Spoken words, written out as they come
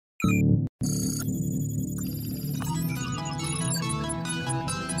You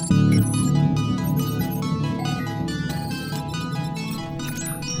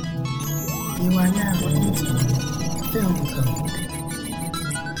are now entering Film Code.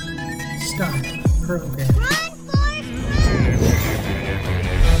 Start program.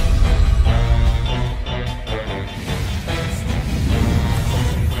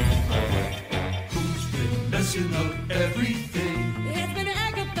 Who's been messing up everything? It's been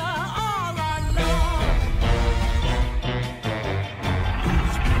Agatha all along.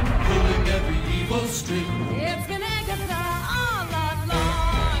 Who's been pulling every evil string? It's been Agatha all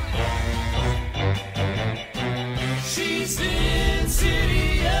along. She's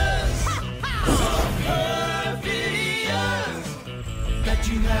insidious. Some her videos that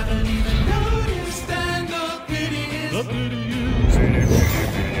you haven't even noticed, and the pity is.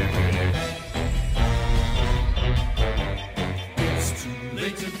 It's too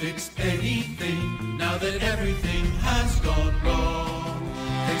late to fix anything now that everything has gone wrong.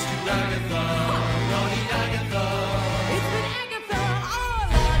 Thanks to Agatha, naughty Agatha. It's been Agatha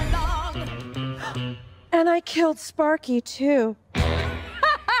all along. And I killed Sparky, too.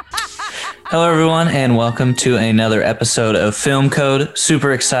 Hello, everyone, and welcome to another episode of Film Code.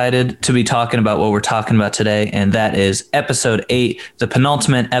 Super excited to be talking about what we're talking about today, and that is episode 8, the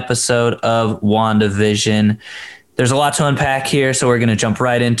penultimate episode of WandaVision. There's a lot to unpack here, so we're going to jump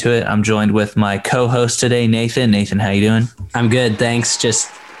right into it. I'm joined with my co-host today, Nathan. Nathan, how you doing? I'm good, thanks.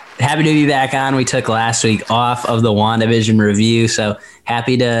 Just happy to be back on. We took last week off of the WandaVision review, so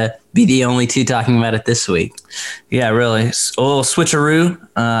happy to be the only two talking about it this week. Yeah, really. It's a little switcheroo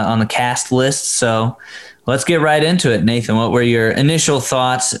on the cast list, so let's get right into it. Nathan, what were your initial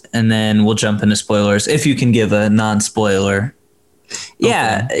thoughts? And then we'll jump into spoilers, if you can give a non-spoiler.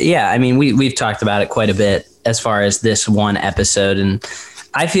 Yeah. I mean, we've talked about it quite a bit as far as this one episode, and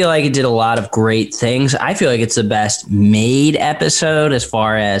I feel like it did a lot of great things. I feel like it's the best made episode as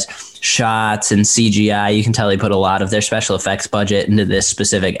far as shots and CGI. You can tell they put a lot of their special effects budget into this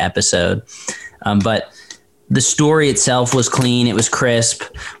specific episode. But the story itself was clean. It was crisp.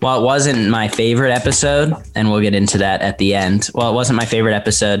 While it wasn't my favorite episode, and we'll get into that at the end. While it wasn't my favorite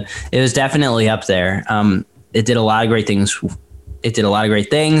episode, it was definitely up there. It did a lot of great things.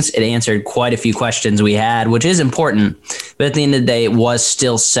 It answered quite a few questions we had, which is important. But at the end of the day, it was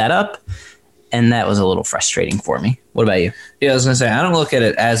still set up. And that was a little frustrating for me. What about you? Yeah, I was going to say, I don't look at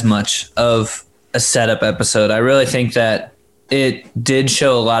it as much of a setup episode. I really think that it did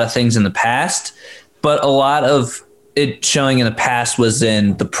show a lot of things in the past, but a lot of it showing in the past was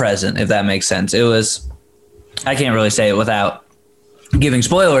in the present, if that makes sense. It was, I can't really say it without giving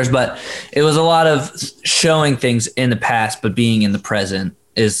spoilers, but it was a lot of showing things in the past, but being in the present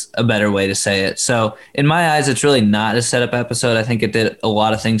is a better way to say it. So in my eyes, it's really not a setup episode. I think it did a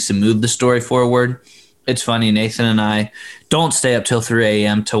lot of things to move the story forward. It's funny, Nathan and I don't stay up till 3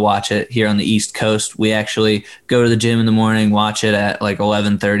 a.m. to watch it here on the East Coast. We actually go to the gym in the morning, watch it at like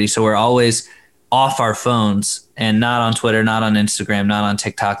 11:30. So we're always off our phones and not on Twitter, not on Instagram, not on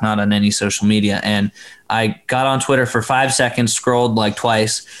TikTok, not on any social media. And I got on Twitter for 5 seconds, scrolled like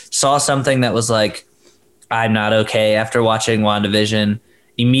twice, saw something that was like, I'm not okay after watching WandaVision,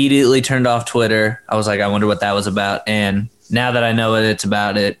 immediately turned off Twitter. I was like, I wonder what that was about. And now that I know what it's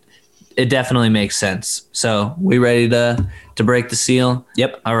about, it definitely makes sense. So we ready to break the seal?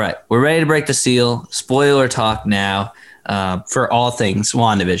 Yep. All right. We're ready to break the seal. Spoiler talk now. For all things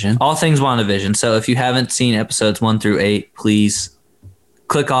WandaVision. All things WandaVision. So if you haven't seen episodes 1 through 8, please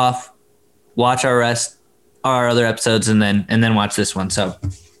click off, watch our other episodes, and then watch this one. So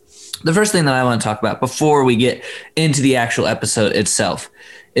the first thing that I want to talk about before we get into the actual episode itself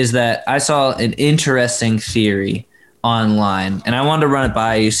is that I saw an interesting theory online, and I wanted to run it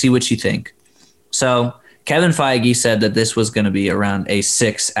by you, see what you think. So Kevin Feige said that this was going to be around a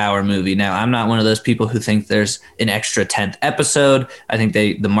 6-hour movie. Now, I'm not one of those people who think there's an extra 10th episode. I think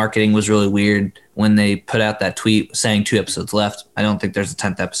the marketing was really weird when they put out that tweet saying 2 episodes left. I don't think there's a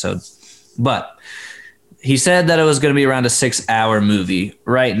 10th episode. But he said that it was going to be around a 6-hour movie.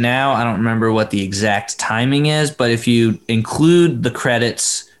 Right now, I don't remember what the exact timing is, but if you include the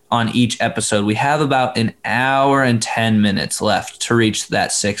credits on each episode, we have about an hour and 10 minutes left to reach that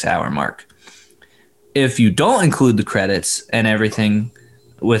 6-hour mark. If you don't include the credits and everything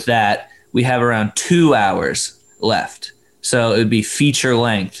with that, we have around 2 hours left. So it would be feature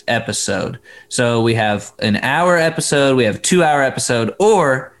length episode. So we have an hour episode, we have a 2-hour episode,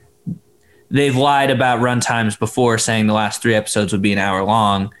 or they've lied about run times before, saying the last 3 episodes would be an hour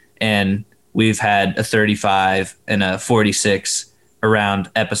long, and we've had a 35 and a 46 around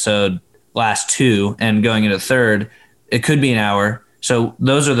episode last 2, and going into third, it could be an hour. So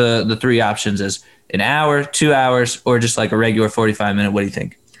those are the three options: is an hour, 2 hours, or just like a regular 45-minute. What do you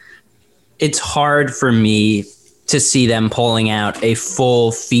think? It's hard for me to see them pulling out a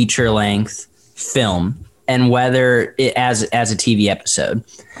full feature-length film, and whether it as a TV episode.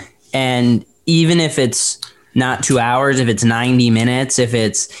 And even if it's not 2 hours, if it's 90 minutes, if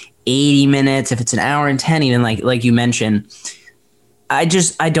it's 80 minutes, if it's an hour and 10, even like you mentioned, I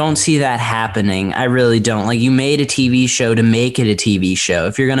don't see that happening. I really don't. Like, you made a TV show to make it a TV show.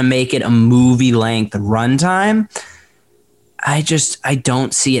 If you're going to make it a movie length runtime, I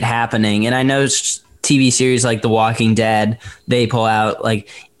don't see it happening. And I know TV series like The Walking Dead, they pull out like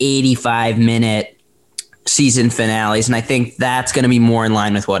 85-minute season finales, and I think that's going to be more in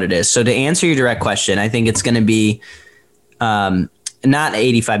line with what it is. So to answer your direct question, I think it's going to be not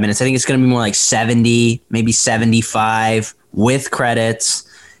 85 minutes. I think it's going to be more like 70, maybe 75 with credits.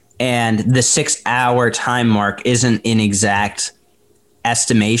 And the 6 hour time mark isn't an exact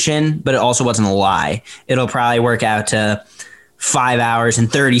estimation, but it also wasn't a lie. It'll probably work out to 5 hours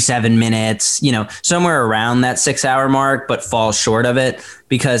and 37 minutes, somewhere around that 6 hour mark, but falls short of it,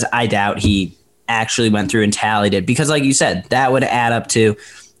 because I doubt he actually went through and tallied it, because like you said, that would add up to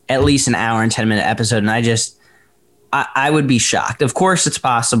at least an hour and 10-minute episode. And I would be shocked. Of course it's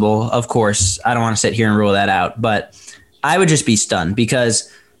possible. Of course, I don't want to sit here and rule that out, but I would just be stunned,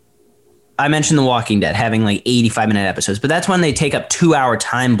 because I mentioned The Walking Dead having like 85-minute episodes, but that's when they take up 2 hour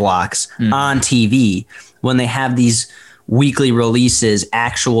time blocks on TV, when they have these weekly releases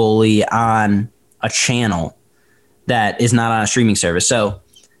actually on a channel that is not on a streaming service. So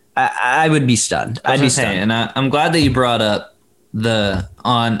I would be stunned. I'd be stunned. And I'm glad that you brought up the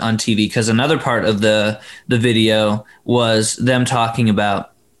on TV, because another part of the video was them talking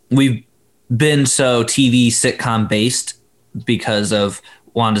about, we've been so TV sitcom based because of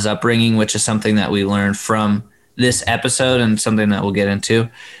Wanda's upbringing, which is something that we learned from this episode and something that we'll get into.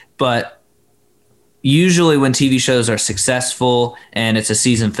 But usually when TV shows are successful and it's a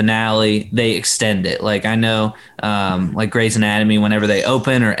season finale, they extend it. Like, I know like Grey's Anatomy, whenever they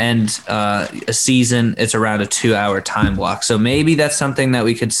open or end a season, it's around a 2 hour time block. So maybe that's something that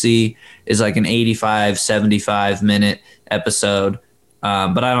we could see is like an 85, 75-minute episode.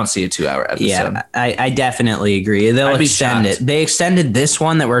 But I don't see a 2 hour episode. Yeah, I definitely agree. They'll extend it. They extended this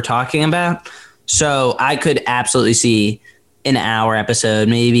one that we're talking about. So I could absolutely see an hour episode,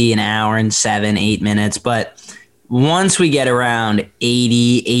 maybe an hour and 7-8 minutes. But once we get around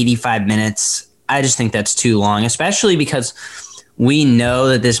 80-85 minutes, I just think that's too long, especially because we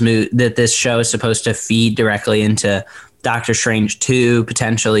know that this show is supposed to feed directly into Doctor Strange 2,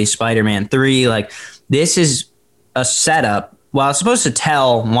 potentially Spider-Man 3. Like, this is a setup. While it's supposed to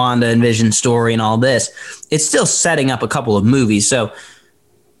tell Wanda and Vision's story and all this, it's still setting up a couple of movies. So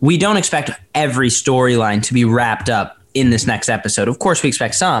we don't expect every storyline to be wrapped up in this next episode. Of course, we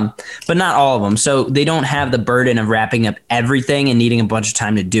expect some, but not all of them. So they don't have the burden of wrapping up everything and needing a bunch of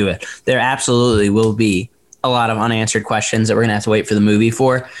time to do it. There absolutely will be a lot of unanswered questions that we're going to have to wait for the movie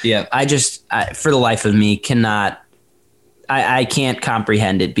for. Yeah. I for the life of me, I can't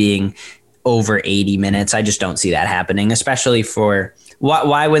comprehend it being over 80 minutes. I just don't see that happening, especially for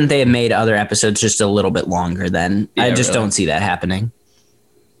why wouldn't they have made other episodes just a little bit longer then? Yeah, I just don't see that happening.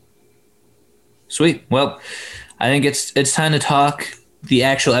 Sweet. Well, I think it's time to talk the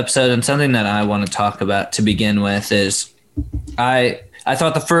actual episode, and something that I want to talk about to begin with is I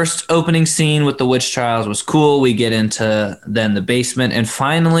thought the first opening scene with the witch trials was cool. We get into then the basement, and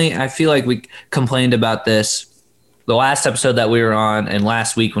finally I feel like we complained about this the last episode that we were on and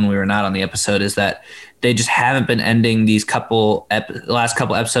last week when we were not on the episode, is that they just haven't been ending these last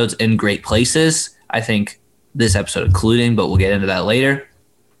couple episodes in great places. I think this episode including, but we'll get into that later.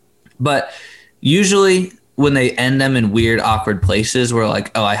 But usually when they end them in weird, awkward places, we're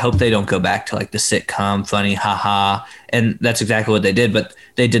like, oh, I hope they don't go back to like the sitcom, funny, haha. And that's exactly what they did. But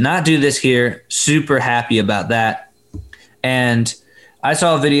they did not do this here. Super happy about that. And I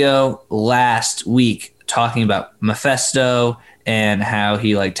saw a video last week talking about Mephisto and how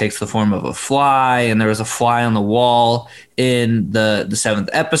he like takes the form of a fly, and there was a fly on the wall in the 7th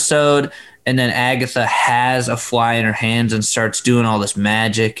episode, and then Agatha has a fly in her hands and starts doing all this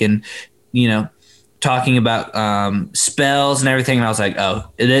magic and talking about spells and everything. And I was like, oh,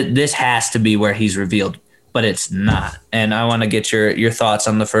 this has to be where he's revealed, but it's not. And I want to get your thoughts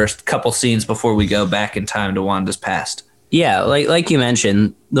on the first couple scenes before we go back in time to Wanda's past. Yeah, like you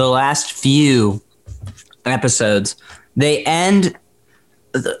mentioned, the last few episodes, they end.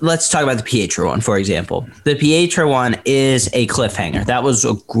 Let's talk about the Pietro one, for example. The Pietro one is a cliffhanger. That was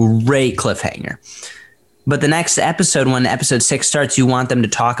a great cliffhanger. But the next episode, when episode 6 starts, you want them to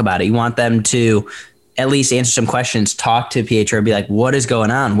talk about it. You want them to at least answer some questions, talk to Pietro, be like, what is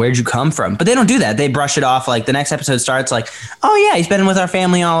going on? Where'd you come from? But they don't do that. They brush it off. Like the next episode starts like, oh yeah, he's been with our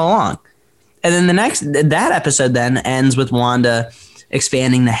family all along. And then that episode then ends with Wanda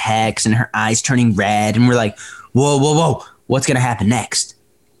expanding the hex and her eyes turning red. And we're like, whoa, what's going to happen next?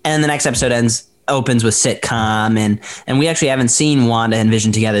 And the next episode opens with sitcom. And we actually haven't seen Wanda and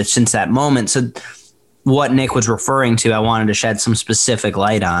Vision together since that moment. So what Nick was referring to, I wanted to shed some specific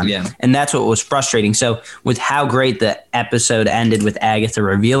light on. Yeah. And that's what was frustrating. So with how great the episode ended with Agatha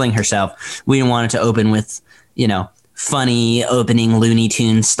revealing herself, we didn't want it to open with, funny opening Looney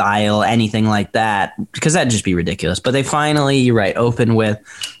Tunes style, anything like that, because that'd just be ridiculous. But they finally, you're right, open with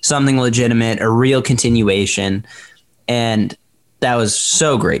something legitimate, a real continuation. And that was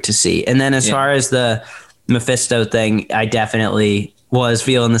so great to see. And then as far as the Mephisto thing, I definitely was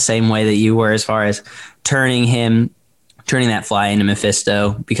feeling the same way that you were as far as turning that fly into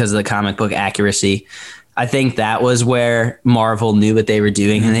Mephisto because of the comic book accuracy. I think that was where Marvel knew what they were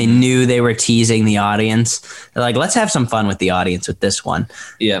doing, and they knew they were teasing the audience. They're like, let's have some fun with the audience with this one.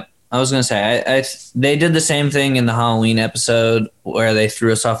 Yeah. I was going to say, they did the same thing in the Halloween episode where they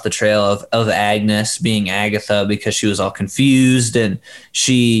threw us off the trail of Agnes being Agatha because she was all confused and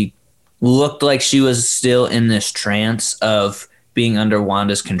she looked like she was still in this trance of being under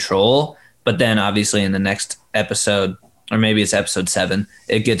Wanda's control. But then obviously in the next episode, or maybe it's episode 7,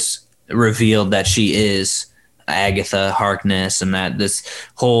 it gets revealed that she is Agatha Harkness and that this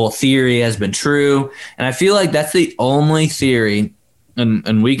whole theory has been true. And I feel like that's the only theory,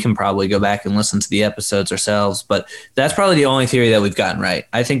 and we can probably go back and listen to the episodes ourselves, but that's probably the only theory that we've gotten right.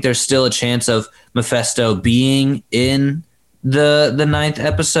 I think there's still a chance of Mephisto being in the 9th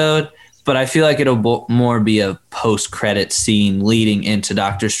episode, but I feel like it'll more be a post-credit scene leading into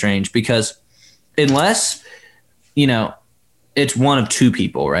Doctor Strange, because unless, it's one of two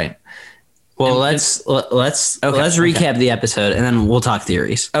people, right? Well, let's recap the episode and then we'll talk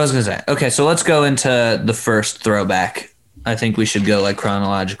theories. I was going to say, okay, so let's go into the first throwback. I think we should go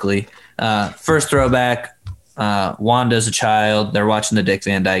chronologically. First throwback, Wanda's a child. They're watching the Dick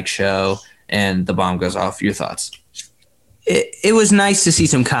Van Dyke Show and the bomb goes off. Your thoughts? It was nice to see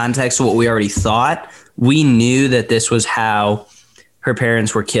some context to what we already thought. We knew that this was how her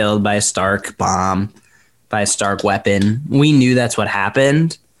parents were killed by a Stark bomb, by a Stark weapon. We knew that's what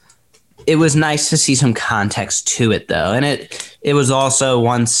happened. It was nice to see some context to it, though. And it was also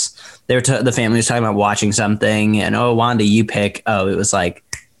once the family was talking about watching something and, oh, Wanda, you pick. Oh, it was like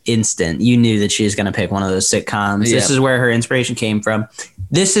instant. You knew that she was going to pick one of those sitcoms. Yeah. This is where her inspiration came from.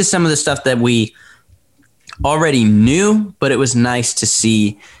 This is some of the stuff that we already knew, but it was nice to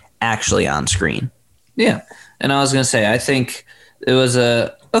see actually on screen. Yeah. And I was going to say, I think it was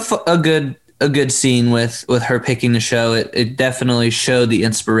a good scene with her picking the show. It definitely showed the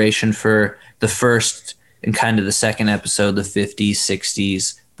inspiration for the first and kind of the second episode, the 50s,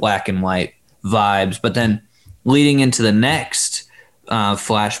 60s, black and white vibes. But then leading into the next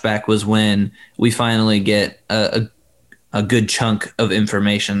flashback was when we finally get a good chunk of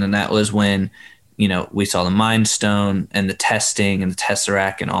information. And that was when, we saw the Mind Stone and the testing and the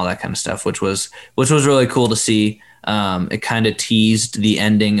Tesseract and all that kind of stuff, which was really cool to see. It kind of teased the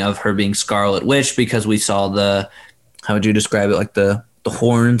ending of her being Scarlet Witch because we saw how would you describe it? Like the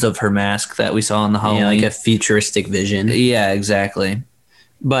horns of her mask that we saw in the Halloween. Yeah, like a futuristic vision. Yeah, exactly.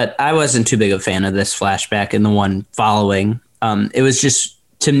 But I wasn't too big a fan of this flashback and the one following. It was just,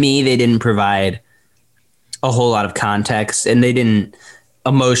 to me, they didn't provide a whole lot of context and they didn't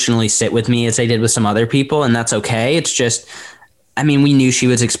emotionally sit with me as they did with some other people. And that's okay. It's just, we knew she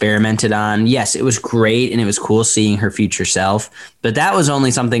was experimented on. Yes, it was great and it was cool seeing her future self, but that was only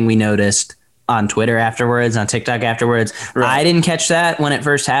something we noticed on Twitter afterwards, on TikTok afterwards. Right. I didn't catch that when it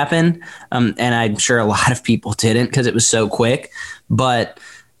first happened, and I'm sure a lot of people didn't because it was so quick. But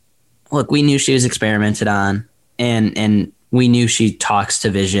look, we knew she was experimented on, and we knew she talks to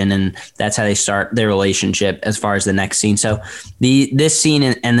Vision, and that's how they start their relationship as far as the next scene. So this scene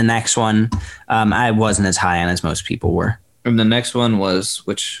and the next one, I wasn't as high on as most people were. And the next one was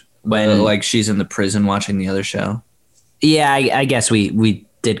when she's in the prison watching the other show. Yeah, I guess we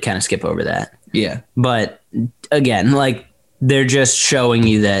did kind of skip over that. Yeah. But again, they're just showing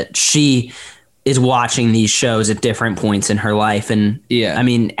you that she is watching these shows at different points in her life. And yeah,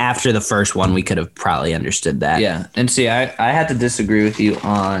 after the first one, we could have probably understood that. Yeah. And see, I had to disagree with you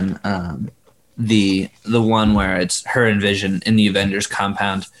on the one where it's her and Vision in the Avengers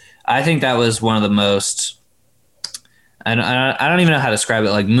compound. I think that was one of the most, I don't even know how to describe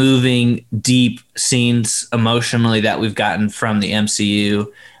it, moving, deep scenes emotionally that we've gotten from the MCU.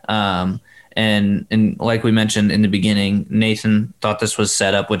 And like we mentioned in the beginning, Nathan thought this was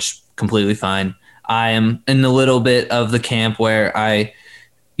set up, which completely fine. I am in a little bit of the camp where I,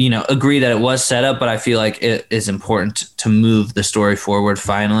 agree that it was set up, but I feel like it is important to move the story forward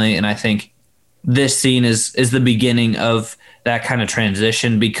finally. And I think this scene is the beginning of that kind of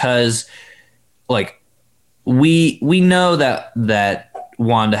transition, because like we know that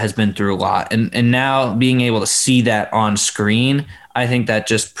Wanda has been through a lot, and now being able to see that on screen, I think that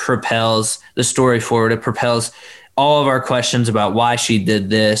just propels the story forward. It propels all of our questions about why she did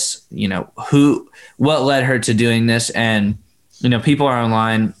this, what led her to doing this. And, people are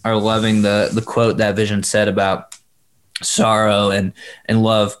online are loving the quote that Vision said about sorrow and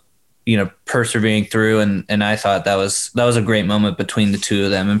love, persevering through. And I thought that was a great moment between the two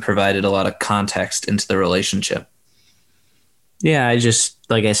of them and provided a lot of context into the relationship. Yeah,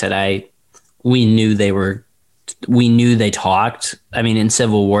 like I said, we knew they talked. I mean, in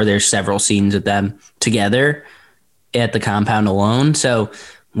Civil War, there's several scenes of them together at the compound alone. So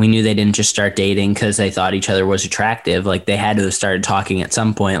we knew they didn't just start dating because they thought each other was attractive. Like, they had to have started talking at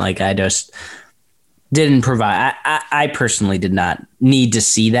some point. Like, I just didn't provide. I personally did not need to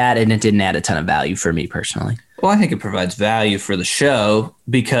see that, and it didn't add a ton of value for me personally. Well, I think it provides value for the show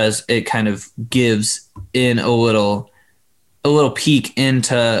because it kind of gives in a little peek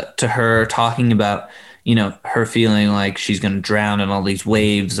into her talking about, her feeling like she's going to drown in all these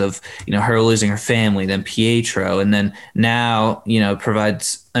waves of, her losing her family, then Pietro. And then now,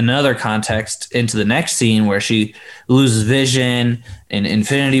 provides another context into the next scene where she loses Vision in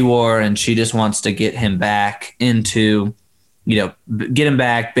Infinity War, and she just wants to get him back into, get him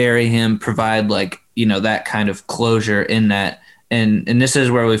back, bury him, provide that kind of closure in that. And this is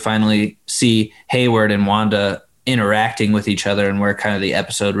where we finally see Hayward and Wanda interacting with each other, and where kind of the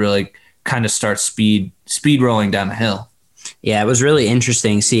episode really kind of starts speed rolling down the hill. Yeah, it was really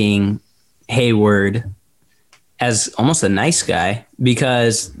interesting seeing Hayward as almost a nice guy,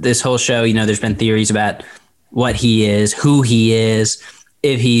 because this whole show, there's been theories about what he is, who he is,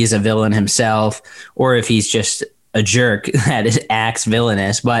 if he's a villain himself, or if he's just a jerk that acts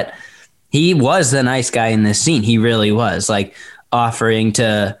villainous. But he was the nice guy in this scene. He really was, like, offering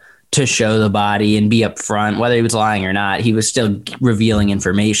to show the body and be upfront, whether he was lying or not. He was still revealing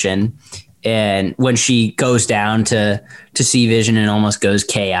information. And when she goes down to see Vision and almost goes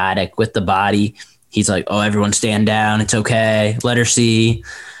chaotic with the body, he's like, "Oh, everyone stand down. It's okay. Let her see."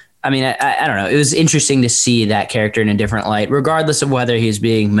 I mean, I don't know. It was interesting to see that character in a different light, regardless of whether he's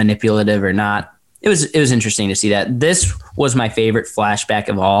being manipulative or not. It was interesting to see that. This was my favorite flashback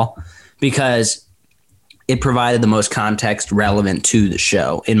of all, because it provided the most context relevant to the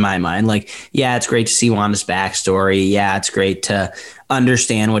show in my mind. Like, yeah, it's great to see Wanda's backstory. Yeah, it's great to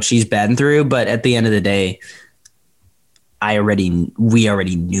understand what she's been through. But at the end of the day, we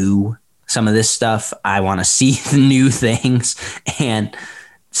already knew some of this stuff. I want to see the new things, and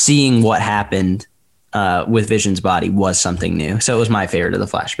seeing what happened with Vision's body was something new. So it was my favorite of the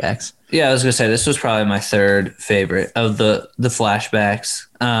flashbacks. Yeah, I was gonna say this was probably my third favorite of the flashbacks.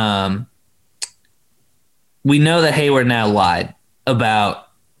 We know that Hayward now lied about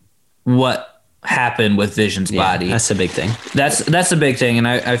what happened with Vision's body. That's a big thing. That's a big thing, and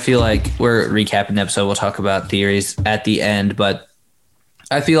I feel like we're recapping the episode. We'll talk about theories at the end, but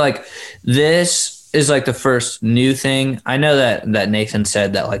I feel like this is like the first new thing. I know that Nathan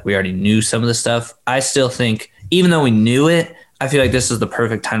said that like we already knew some of the stuff. I still think, even though we knew it, I feel like this is the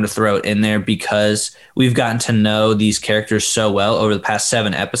perfect time to throw it in there, because we've gotten to know these characters so well over the past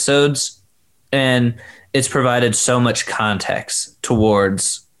 7 episodes, and it's provided so much context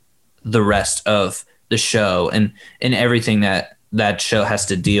towards the rest of the show and everything that show has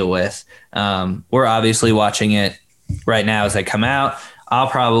to deal with. We're obviously watching it right now as they come out. I'll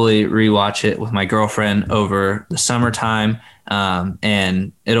probably rewatch it with my girlfriend over the summertime,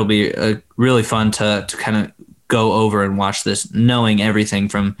 and it'll be really fun to kind of go over and watch this, knowing everything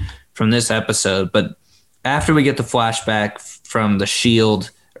from this episode. But after we get the flashback from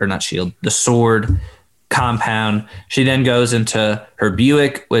the the Sword compound, she then goes into her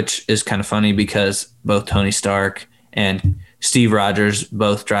Buick, which is kind of funny because both Tony Stark and Steve Rogers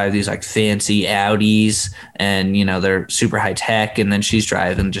both drive these like fancy Audis, and they're super high tech, and then she's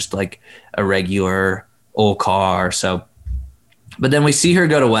driving just like a regular old car. So, but then we see her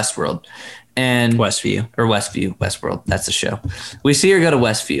go to Westworld and Westworld. That's the show. We see her go to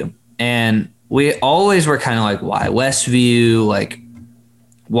Westview, and we always were kind of like, why Westview? Like,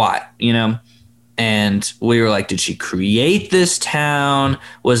 why? And we were like, did she create this town?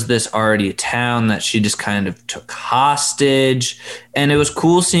 Was this already a town that she just kind of took hostage? And it was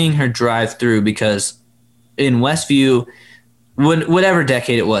cool seeing her drive through, because in Westview, whatever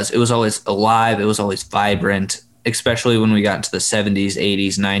decade it was always alive. It was always vibrant. especially when we got into the 70s,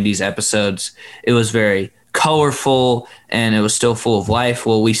 80s, 90s episodes, it was very colorful and it was still full of life.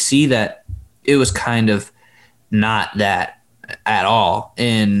 Well, we see that it was kind of not that at all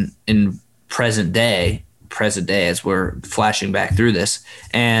in present day as we're flashing back through this.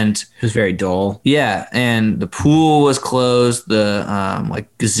 And It was very dull. yeah, and the pool was closed. The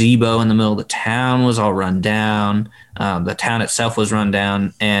like gazebo in the middle of the town was all run down. The town itself was run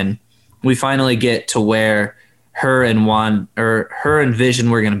down, and we finally get to where her and Vision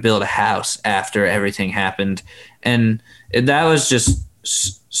were going to build a house after everything happened, and that was just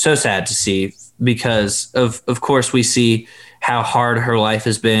so sad to see because of course we see how hard her life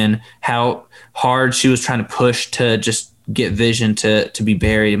has been, how hard she was trying to push to just get Vision to be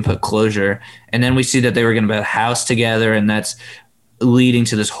buried and put closure. And then we see that they were going to build a house together, and that's leading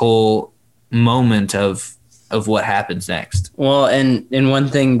to this whole moment of what happens next. Well, and one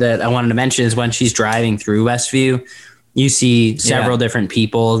thing that I wanted to mention is when she's driving through Westview, you see several different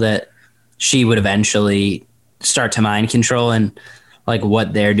people that she would eventually start to mind control and like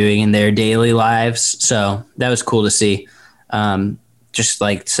what they're doing in their daily lives. So that was cool to see. Just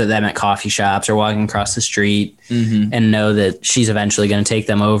like so them at coffee shops or walking across the street and know that she's eventually going to take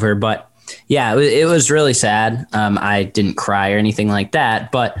them over. But yeah, it was really sad. I didn't cry or anything like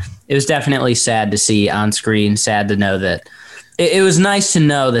that, but it was definitely sad to see on screen, sad to know that it was nice to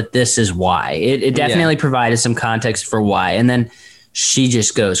know that this is why. It definitely provided some context for why. And then she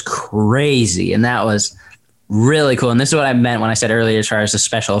just goes crazy. And that was really cool. And this is what I meant when I said earlier, as far as the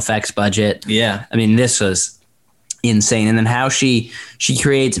special effects budget. Yeah. I mean, this was insane. And then how she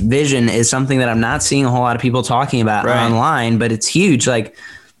creates Vision is something that I'm not seeing a whole lot of people talking about online, but it's huge. Like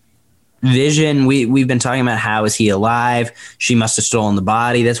Vision, we've been talking about how is he alive? She must have stolen the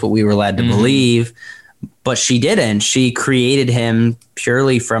body. That's what we were led to believe. But she didn't. She created him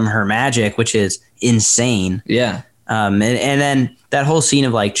purely from her magic, which is insane. Yeah. And then that whole scene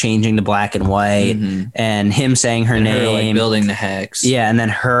of like changing to black and white and him saying her name, her, like, building the hex. Yeah. And then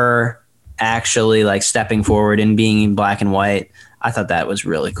her actually like stepping forward and being in black and white. I thought that was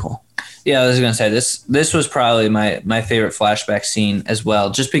really cool. Yeah, I was going to say this was probably my favorite flashback scene as well,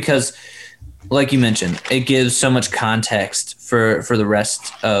 just because, like you mentioned, it gives so much context for the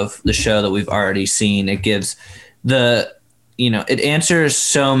rest of the show that we've already seen. It gives it answers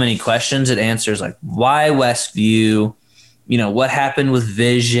so many questions. It answers like why Westview, what happened with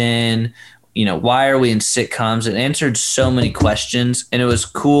Vision, why are we in sitcoms? It answered so many questions, and it was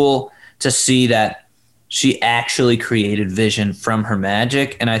cool to see that she actually created Vision from her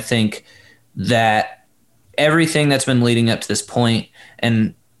magic. And I think that everything that's been leading up to this point,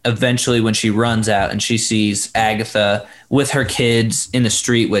 and eventually when she runs out and she sees Agatha with her kids in the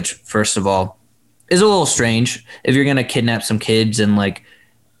street, which first of all is a little strange. If you're going to kidnap some kids and like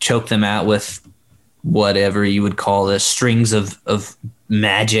choke them out with whatever you would call the strings of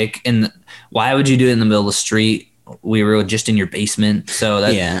magic, and why would you do it in the middle of the street? We were just in your basement. So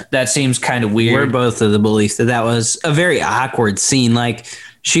that seems kind of weird. We're both of the belief that was a very awkward scene. Like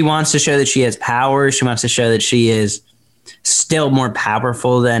she wants to show that she has power. She wants to show that she is still more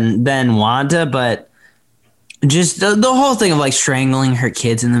powerful than Wanda, but just the whole thing of like strangling her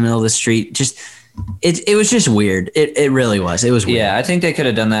kids in the middle of the street, just it was just weird. It really was. It was weird. Yeah, I think they could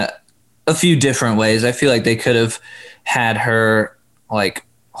have done that a few different ways. I feel like they could have had her like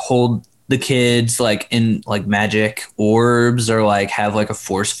hold the kids like in like magic orbs, or like have like a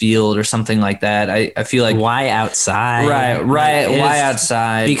force field or something like that. I feel like why outside? Right. Why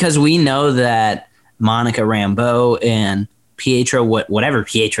outside? Because we know that Monica Rambeau and Pietro, whatever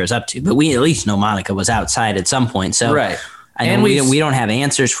Pietro's up to, but we at least know Monica was outside at some point. So right. I know we don't have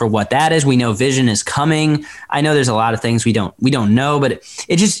answers for what that is. We know Vision is coming. I know there's a lot of things we don't know, but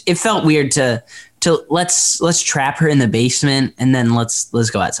it felt weird to let's trap her in the basement and then let's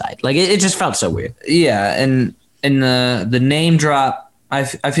go outside. Like it just felt so weird. Yeah, and the name drop, I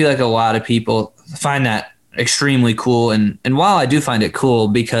feel like a lot of people find that extremely cool, and while I do find it cool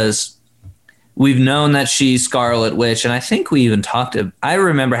because we've known that she's Scarlet Witch, and I think we even I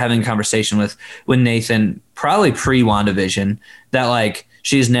remember having a conversation with Nathan probably pre-WandaVision that like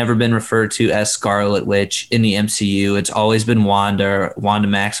she's never been referred to as Scarlet Witch in the MCU. It's always been Wanda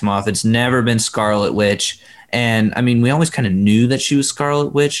Maximoff. It's never been Scarlet Witch. And I mean, we always kind of knew that she was Scarlet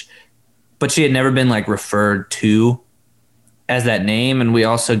Witch, but she had never been like referred to as that name. And we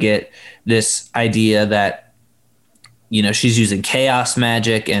also get this idea that, she's using chaos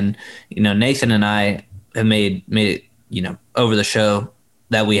magic, and, Nathan and I have made it, over the show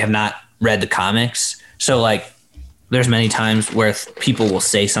that we have not read the comics. So like, there's many times where people will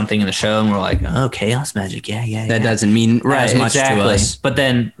say something in the show and we're like, oh, chaos magic. Yeah. That doesn't mean as much to us. But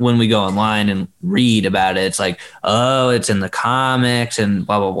then when we go online and read about it, it's like, oh, it's in the comics and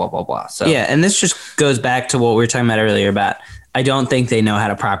blah, blah, blah, blah, blah. So yeah. And this just goes back to what we were talking about earlier about, I don't think they know how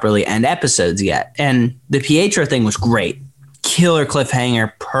to properly end episodes yet. And the Pietro thing was great. Killer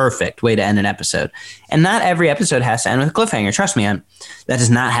cliffhanger, perfect way to end an episode. And not every episode has to end with a cliffhanger. Trust me, that does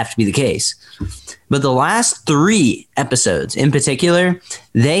not have to be the case. But the last 3 episodes in particular,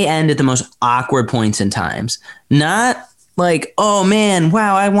 they end at the most awkward points in times. Not like, oh man,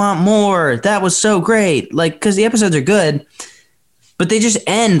 wow, I want more. That was so great. Like, because the episodes are good, but they just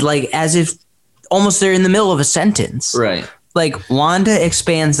end like as if almost they're in the middle of a sentence. right. Like Wanda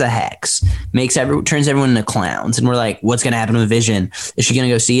expands the hex, turns everyone into clowns, and we're like, what's gonna happen with Vision? Is she gonna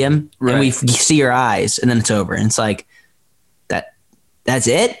go see him? Right. And we see her eyes, and then it's over. And it's like, that's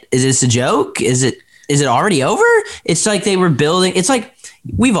it? Is this a joke? Is it already over? It's like they were building. It's like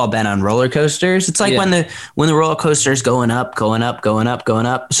we've all been on roller coasters. It's like when the roller coaster is going up,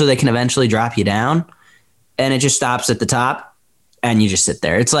 so they can eventually drop you down, and it just stops at the top, and you just sit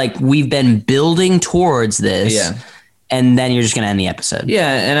there. It's like we've been building towards this. Yeah. And then you're just going to end the episode. Yeah,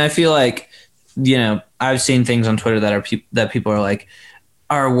 and I feel like, I've seen things on Twitter that people are like,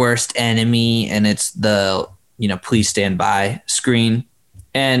 our worst enemy, and it's the, please stand by screen.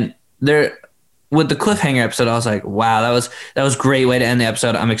 And with the cliffhanger episode, I was like, wow, that was a great way to end the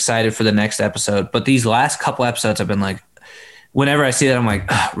episode. I'm excited for the next episode. But these last couple episodes, I've been like, whenever I see that, I'm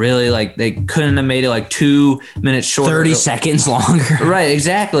like, really? Like, they couldn't have made it like 2 minutes shorter. 30 seconds longer. Right,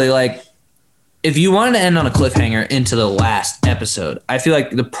 exactly. Like, if you wanted to end on a cliffhanger into the last episode, I feel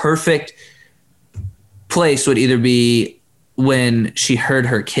like the perfect place would either be when she heard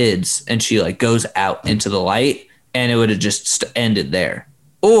her kids and she like goes out into the light, and it would have just ended there.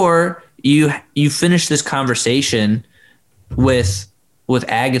 Or you finish this conversation with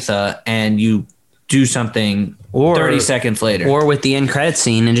Agatha and you do something 30 seconds later. Or with the end credit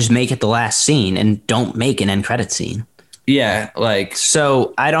scene and just make it the last scene and don't make an end credit scene. Yeah, like,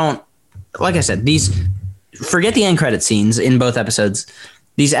 so like I said, forget the end credit scenes in both episodes.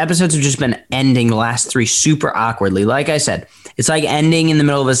 These episodes have just been ending the last 3 super awkwardly. Like I said, it's like ending in the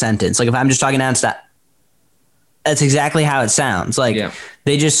middle of a sentence. Like if I'm just talking nonstop, that's exactly how it sounds. Like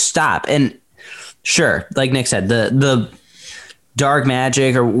they just stop. And sure, like Nick said, the dark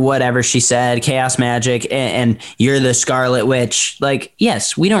magic or whatever she said, chaos magic, and you're the Scarlet Witch. Like,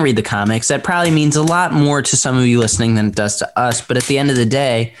 yes, we don't read the comics. That probably means a lot more to some of you listening than it does to us. But at the end of the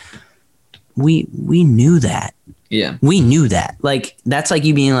day, we knew that. Yeah. We knew that. Like, that's like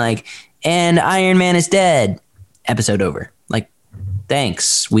you being like, and Iron Man is dead. Episode over. Like,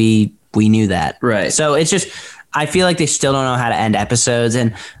 thanks. We knew that. Right. So it's just, I feel like they still don't know how to end episodes.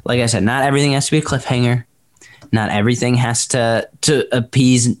 And like I said, not everything has to be a cliffhanger. Not everything has to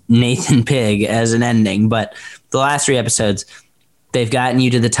appease Nathan Pig as an ending. But the last 3 episodes, they've gotten you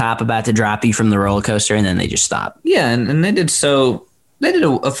to the top, about to drop you from the roller coaster, and then they just stop. Yeah, and they did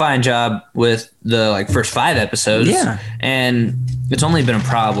a fine job with the first 5 episodes. Yeah. And it's only been a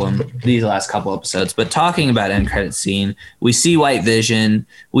problem these last couple episodes. But talking about end credit scene, we see White Vision.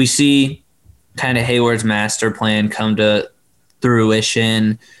 We see kind of Hayward's master plan come to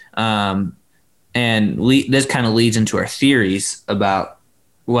fruition. And this kind of leads into our theories about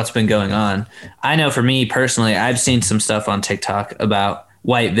what's been going on. I know for me personally, I've seen some stuff on TikTok about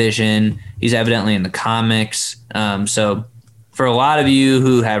White Vision. He's evidently in the comics. So for a lot of you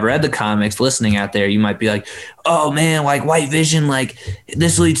who have read the comics listening out there, you might be like, oh man, like White Vision, like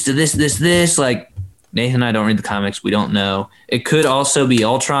this leads to this. Like Nathan and I don't read the comics. We don't know. It could also be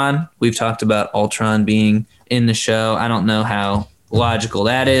Ultron. We've talked about Ultron being in the show. I don't know how logical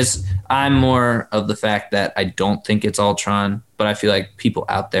that is. I'm more of the fact that I don't think it's Ultron, but I feel like people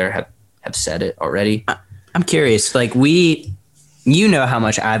out there have said it already. I'm curious. Like you know how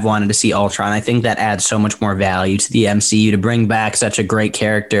much I've wanted to see Ultron. I think that adds so much more value to the MCU to bring back such a great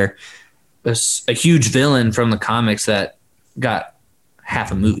character. A huge villain from the comics that got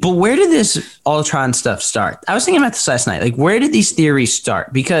half a movie. But where did this Ultron stuff start? I was thinking about this last night. Like, where did these theories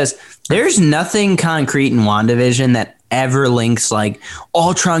start? Because there's nothing concrete in WandaVision that ever links like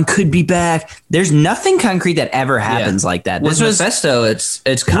Ultron could be back. There's nothing concrete that ever happens like that. This was Mephisto. It's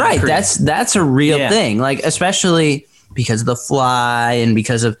concrete. Right. That's a real thing. Like, especially because of the fly and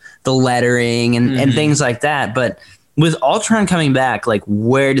because of the lettering and things like that. But with Ultron coming back, like,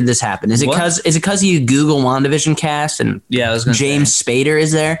 where did this happen? Is it because you Google WandaVision cast and James Spader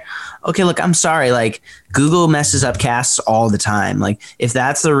is there? Okay, look, I'm sorry. Like, Google messes up casts all the time. Like, if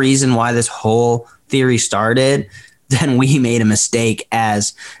that's the reason why this whole theory started, then we made a mistake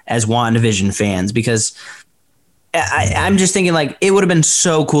as WandaVision fans, because I'm just thinking like it would have been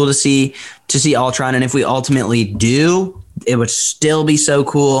so cool to see Ultron, and if we ultimately do, it would still be so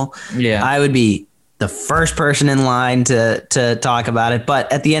cool. Yeah. I would be the first person in line to talk about it.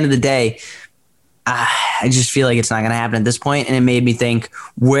 But at the end of the day, I just feel like it's not going to happen at this point, and it made me think,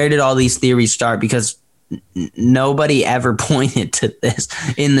 where did all these theories start? Because nobody ever pointed to this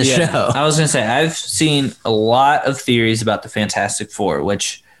in the show. I was going to say, I've seen a lot of theories about the Fantastic Four,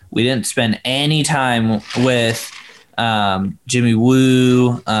 which we didn't spend any time with Jimmy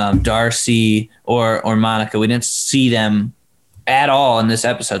Woo, Darcy, or Monica. We didn't see them at all in this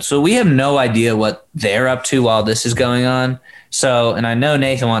episode. So we have no idea what they're up to while this is going on. So, and I know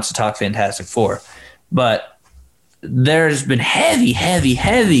Nathan wants to talk Fantastic Four, but there's been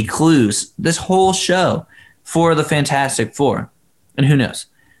heavy clues this whole show for the Fantastic Four. And who knows?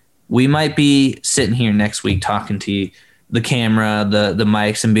 We might be sitting here next week talking to the camera, the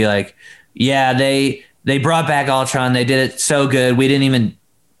mics, and be like, yeah, they brought back Ultron. They did it so good. We didn't even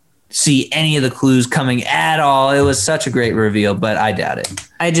see any of the clues coming at all. It was such a great reveal, but I doubt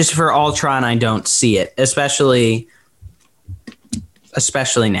it. For Ultron, I don't see it, especially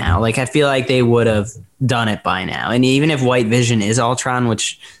now. Like, I feel like they would have done it by now. And even if White Vision is Ultron,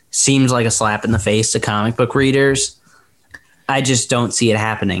 which seems like a slap in the face to comic book readers, I just don't see it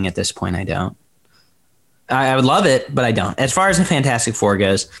happening at this point. I don't. I would love it, but I don't. As far as the Fantastic Four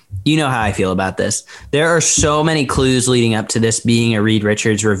goes, you know how I feel about this. There are so many clues leading up to this being a Reed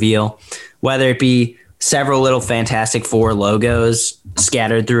Richards reveal, whether it be several little Fantastic Four logos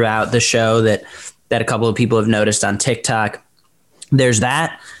scattered throughout the show that a couple of people have noticed on TikTok. There's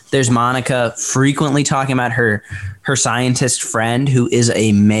that. There's Monica frequently talking about her scientist friend, who is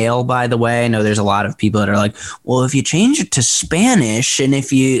a male, by the way. I know there's a lot of people that are like, well, if you change it to Spanish and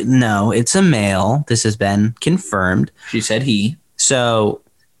no, it's a male. This has been confirmed. She said he. So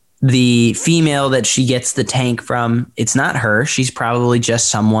the female that she gets the tank from, it's not her. She's probably just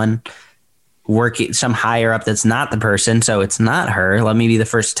someone working, some higher up that's not the person. So it's not her. Let me be the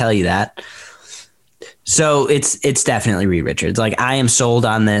first to tell you that. So it's definitely Reed Richards. Like, I am sold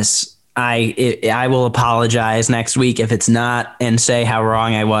on this. I will apologize next week if it's not and say how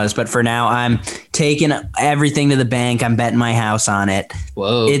wrong I was. But for now, I'm taking everything to the bank. I'm betting my house on it.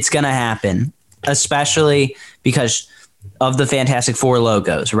 Whoa. It's going to happen, especially because of the Fantastic Four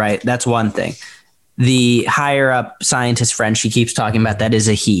logos, right? That's one thing. The higher up scientist friend she keeps talking about, that is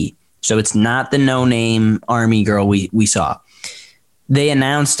a he. So it's not the no-name army girl we saw. They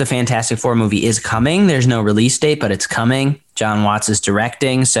announced a Fantastic Four movie is coming. There's no release date, but it's coming. John Watts is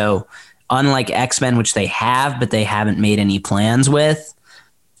directing. So unlike X-Men, which they have, but they haven't made any plans with,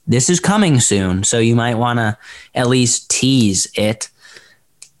 this is coming soon. So you might want to at least tease it.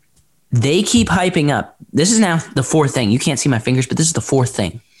 They keep hyping up. This is now the fourth thing. You can't see my fingers, but this is the fourth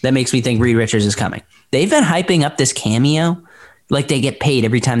thing that makes me think Reed Richards is coming. They've been hyping up this cameo like they get paid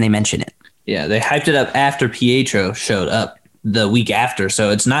every time they mention it. Yeah, they hyped it up after Pietro showed up the week after,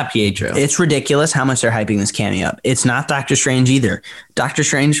 so it's not Pietro. It's ridiculous how much they're hyping this cameo up. It's not Doctor Strange either. Doctor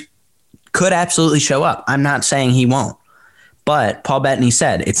Strange could absolutely show up. I'm not saying he won't. But Paul Bettany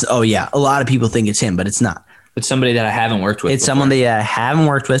said, a lot of people think it's him, but it's not. It's somebody that I haven't worked with. It's someone that I haven't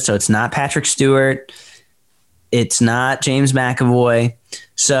worked with, so it's not Patrick Stewart. It's not James McAvoy.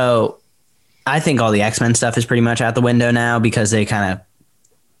 So I think all the X-Men stuff is pretty much out the window now because they kind of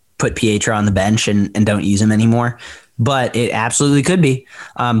put Pietro on the bench and don't use him anymore. But it absolutely could be.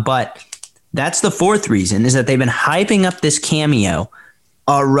 But that's the fourth reason, is that they've been hyping up this cameo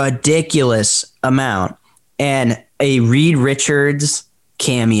a ridiculous amount. And a Reed Richards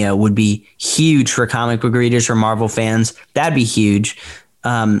cameo would be huge for comic book readers, for Marvel fans. That'd be huge.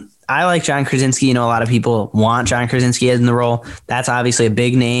 I like John Krasinski. A lot of people want John Krasinski in the role. That's obviously a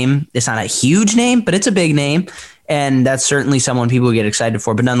big name. It's not a huge name, but it's a big name. And that's certainly someone people get excited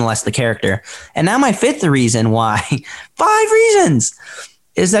for, but nonetheless, the character. And now my fifth reason why, 5 reasons,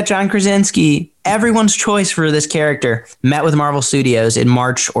 is that John Krasinski, everyone's choice for this character, met with Marvel Studios in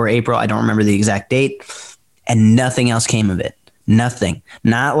March or April. I don't remember the exact date. And nothing else came of it. Nothing.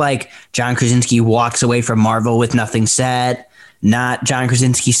 Not like John Krasinski walks away from Marvel with nothing said. Not John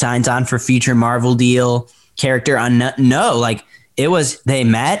Krasinski signs on for future Marvel deal. Character on no, like, it was, they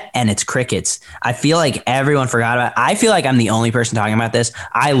met and it's crickets. I feel like everyone forgot about it. I feel like I'm the only person talking about this.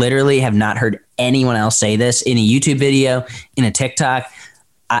 I literally have not heard anyone else say this in a YouTube video, in a TikTok.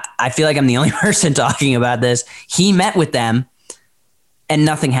 I feel like I'm the only person talking about this. He met with them and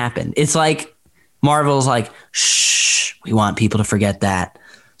nothing happened. It's like Marvel's like, shh, we want people to forget that.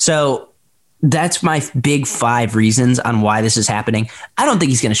 So that's my big 5 reasons on why this is happening. I don't think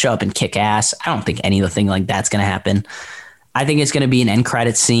he's going to show up and kick ass. I don't think anything like that's going to happen. I think it's going to be an end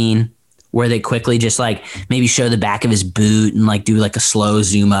credit scene where they quickly just like maybe show the back of his boot and like do like a slow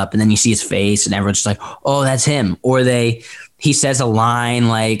zoom up, and then you see his face and everyone's just like, oh, that's him. Or he says a line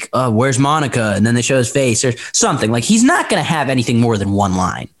like, oh, where's Monica? And then they show his face or something. Like, he's not going to have anything more than one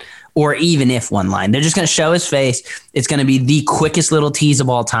line, or even if one line. They're just going to show his face. It's going to be the quickest little tease of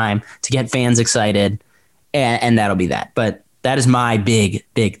all time to get fans excited, and that'll be that. But that is my big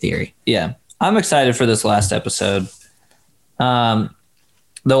theory. Yeah. I'm excited for this last episode. The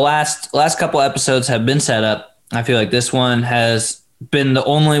last couple episodes have been set up. I feel like this one has been the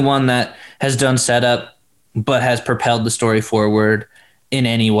only one that has done setup but has propelled the story forward in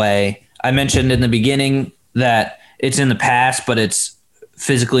any way. I mentioned in the beginning that it's in the past, but it's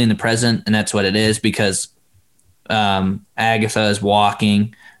physically in the present, and that's what it is, because Agatha is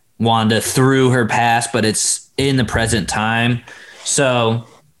walking Wanda through her past, but it's in the present time. So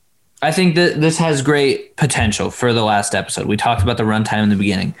I think that this has great potential for the last episode. We talked about the runtime in the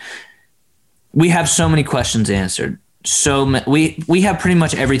beginning. We have so many questions answered. We have pretty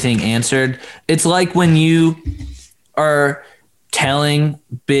much everything answered. It's like when you are telling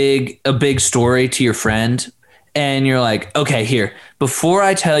a big story to your friend, and you're like, okay, here, before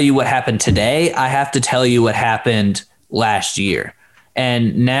I tell you what happened today, I have to tell you what happened last year.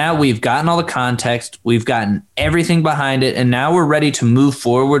 And now we've gotten all the context, we've gotten everything behind it, and now we're ready to move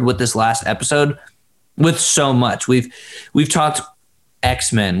forward with this last episode with so much. We've talked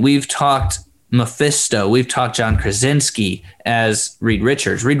X-Men, we've talked Mephisto, we've talked John Krasinski as Reed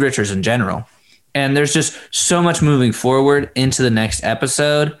Richards in general. And there's just so much moving forward into the next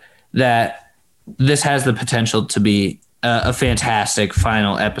episode that this has the potential to be a fantastic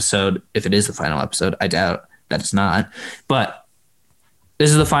final episode. If it is the final episode, I doubt that it's not. But this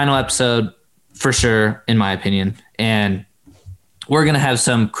is the final episode for sure, in my opinion. And we're going to have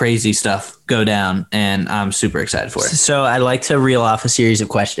some crazy stuff go down, and I'm super excited for it. So I'd like to reel off a series of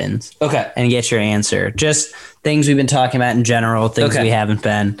questions. Okay. And get your answer. Just things we've been talking about in general, things we haven't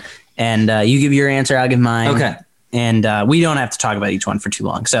been. And you give your answer, I'll give mine. Okay. And we don't have to talk about each one for too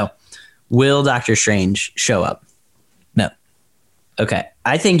long. So will Doctor Strange show up? No. Okay.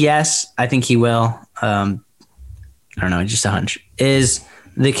 I think yes. I think he will. I don't know. Just a hunch. Is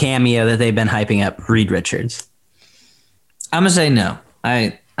the cameo that they've been hyping up Reed Richards? I'm going to say no.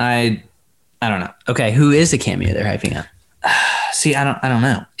 I don't know. Okay. Who is the cameo they're hyping up? See, I don't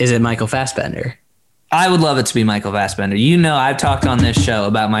know. Is it Michael Fassbender? I would love it to be Michael Fassbender. You know, I've talked on this show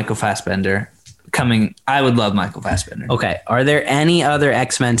about Michael Fassbender coming. I would love Michael Fassbender. Okay. Are there any other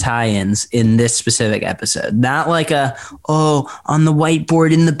X-Men tie-ins in this specific episode? Not like on the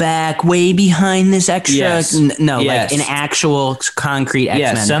whiteboard in the back, way behind this extra. Yes. Like an actual concrete X-Men.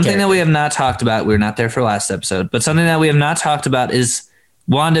 Yes, something character. that we have not talked about. We were not there for last episode, but something that we have not talked about is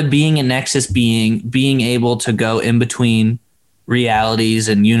Wanda being a Nexus being able to go in between realities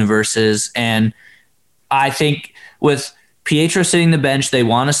and universes. And I think with Pietro sitting on the bench, they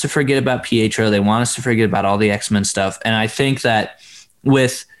want us to forget about Pietro. They want us to forget about all the X-Men stuff. And I think that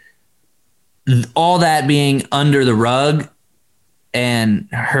with all that being under the rug and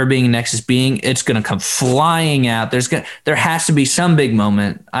her being a Nexus being, it's going to come flying out. There has to be some big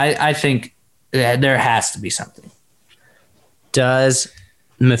moment. I think there has to be something. Does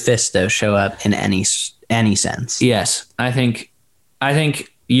Mephisto show up in any sense? Yes, I think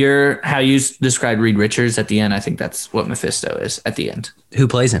how you described Reed Richards at the end, I think that's what Mephisto is at the end. Who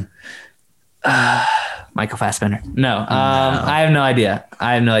plays him? Michael Fassbender. No. I have no idea.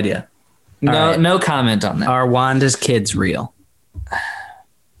 No comment on that. Are Wanda's kids real?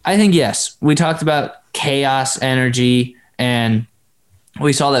 I think yes. We talked about chaos energy, and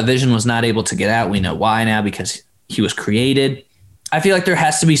we saw that Vision was not able to get out. We know why now, because he was created. I feel like there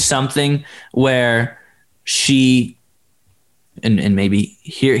has to be something where she... And maybe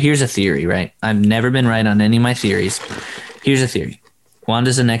here's a theory, right? I've never been right on any of my theories. Here's a theory.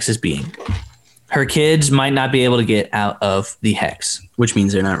 Wanda's a Nexus being. Her kids might not be able to get out of the hex. Which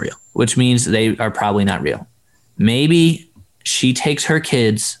means they're not real. Which means they are probably not real. Maybe she takes her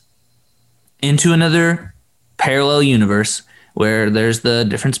kids into another parallel universe where there's the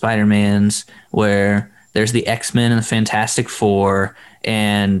different Spider-Mans, where there's the X-Men and the Fantastic Four,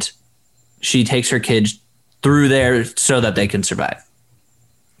 and she takes her kids through there so that they can survive.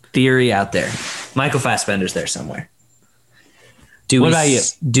 Theory out there. Michael Fassbender's there somewhere. What about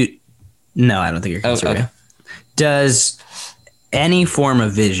you? No, I don't think you're considering. Okay. Does any form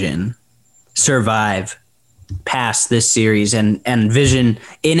of Vision survive past this series and Vision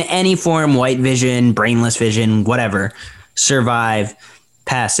in any form, white Vision, brainless Vision, whatever, survive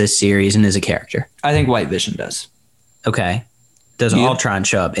past this series and is a character? I think white Vision does. Okay. Does Ultron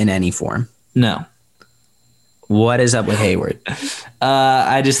show up in any form? No. What is up with Hayward?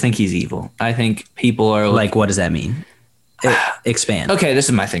 I just think he's evil. I think people are Like, what does that mean? Expand. Okay, this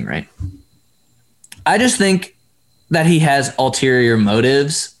is my thing, right? I just think that he has ulterior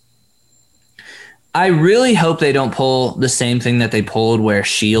motives. I really hope they don't pull the same thing that they pulled where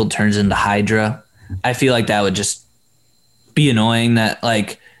S.H.I.E.L.D. turns into Hydra. I feel like that would just be annoying, that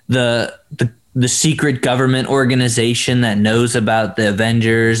like the secret government organization that knows about the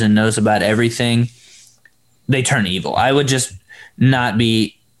Avengers and knows about everything, they turn evil. I would just not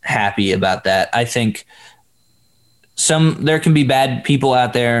be happy about that. I think there can be bad people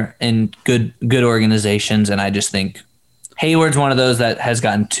out there and good organizations, and I just think Hayward's one of those that has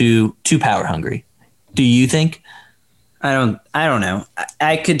gotten too power hungry. Do you think? I don't know.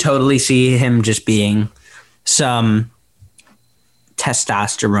 I could totally see him just being some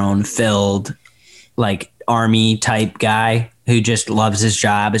testosterone filled, like, army type guy who just loves his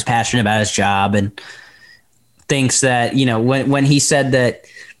job, is passionate about his job, and thinks that, you know, when he said that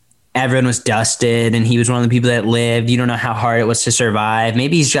everyone was dusted and he was one of the people that lived, you don't know how hard it was to survive.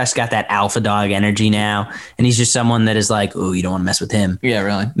 Maybe he's just got that alpha dog energy now, and he's just someone that is like, oh, you don't want to mess with him. Yeah,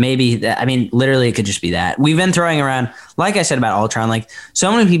 really. Maybe literally it could just be that. We've been throwing around, like I said about Ultron, like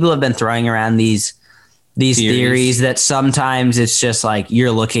so many people have been throwing around these theories that sometimes it's just like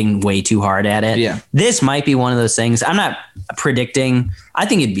you're looking way too hard at it. Yeah. This might be one of those things. I'm not predicting. I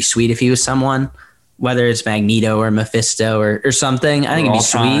think it'd be sweet if he was someone, whether it's Magneto or Mephisto or something. I think it'd be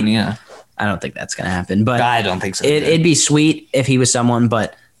sweet. Yeah. I don't think that's going to happen, but I don't think so. It'd be sweet if he was someone,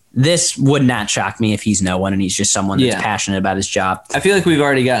 but this would not shock me if he's no one and he's just someone that's passionate about his job. I feel like we've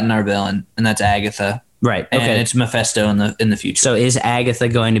already gotten our villain, and that's Agatha. Right. Okay. And it's Mephisto in the future. So is Agatha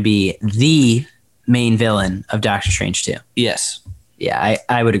going to be the main villain of Doctor Strange 2? Yes. Yeah,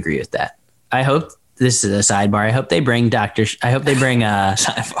 I would agree with that. I hope this is a sidebar. I hope they bring sidebar.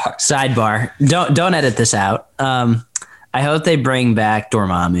 Don't edit this out. I hope they bring back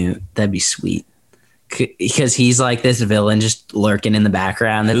Dormammu. That'd be sweet. Because he's like this villain just lurking in the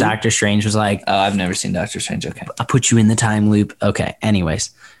background that Doctor Strange was like, oh, I've never seen Doctor Strange. Okay. I'll put you in the time loop. Okay. Anyways,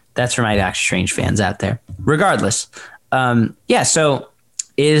 that's for my Doctor Strange fans out there. Regardless. So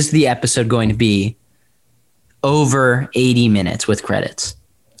is the episode going to be over 80 minutes with credits?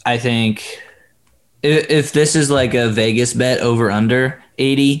 I think if this is like a Vegas bet over under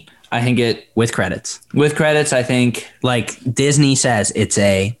 80, I think it with credits. With credits, I think like Disney says it's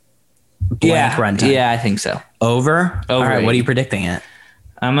a blank runtime. Yeah, I think so. Over? All right, 80. what are you predicting it?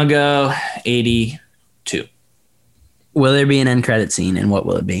 I'm gonna go 82. Will there be an end credit scene, and what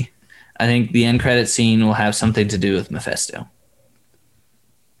will it be? I think the end credit scene will have something to do with Mephisto.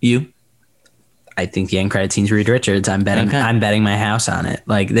 You? I think the end credit scene's Reed Richards. I'm betting. Okay. I'm betting my house on it.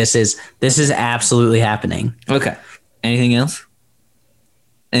 Like this is absolutely happening. Okay. Anything else?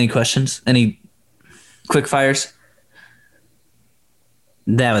 Any questions? Any quick fires?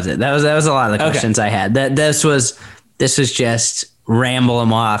 That was it. That was a lot of the questions I had. This was just ramble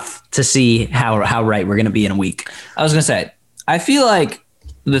them off to see how right we're gonna be in a week. I was gonna say, I feel like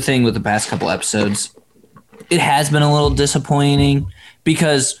the thing with the past couple episodes, it has been a little disappointing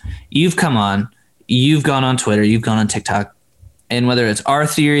because you've come on, you've gone on Twitter, you've gone on TikTok, and whether it's our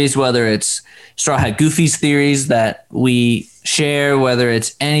theories, whether it's Straw Hat Goofy's theories that we share, whether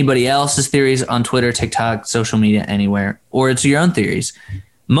it's anybody else's theories on Twitter, TikTok, social media, anywhere, or it's your own theories,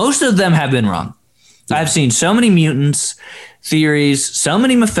 most of them have been wrong. Yeah. I've seen so many mutants theories, so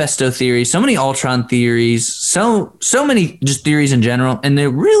many Mephisto theories, so many Ultron theories, so many just theories in general, and they're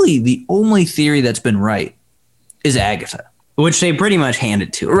really the only theory that's been right is Agatha. Which they pretty much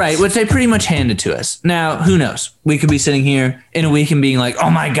handed to us. Right, which they pretty much handed to us. Now, who knows? We could be sitting here in a week and being like, oh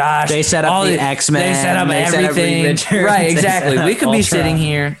my gosh. They set up the X-Men. They set up everything. Right, exactly. We could be sitting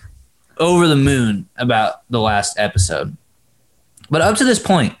here over the moon about the last episode. But up to this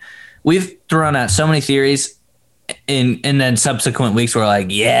point, we've thrown out so many theories, and then subsequent weeks we're like,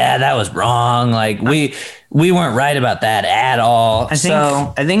 yeah, that was wrong. Like, we weren't right about that at all. I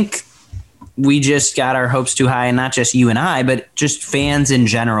think we just got our hopes too high, and not just you and I, but just fans in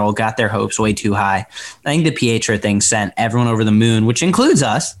general got their hopes way too high. I think the Pietro thing sent everyone over the moon, which includes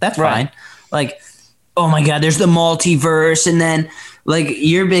us. That's fine. Like, oh my God, there's the multiverse. And then like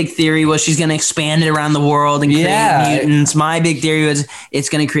your big theory was she's going to expand it around the world and create mutants. My big theory was it's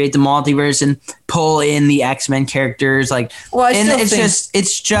going to create the multiverse and pull in the X-Men characters. Like,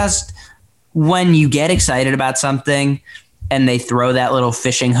 it's just when you get excited about something and they throw that little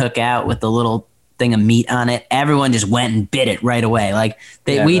fishing hook out with the little thing of meat on it, everyone just went and bit it right away. Like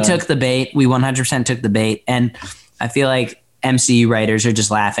we took the bait. We 100% took the bait. And I feel like MCU writers are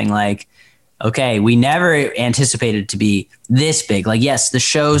just laughing like, okay, we never anticipated it to be this big. Like, yes, the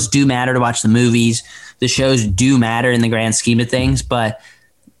shows do matter to watch the movies. The shows do matter in the grand scheme of things, but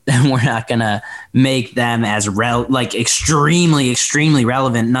we're not going to make them as extremely, extremely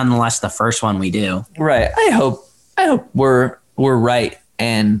relevant. Nonetheless, the first one we do. Right. I hope we're right.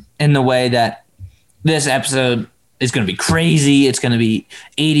 And in the way that this episode is going to be crazy. It's going to be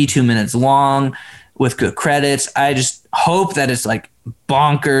 82 minutes long with good credits. I just hope that it's like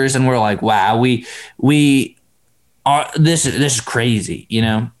bonkers and we're like, wow, we are, this is crazy, you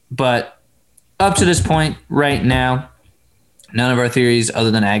know? But up to this point right now, none of our theories other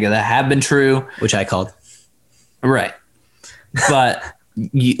than Agatha have been true. Which I called. Right. But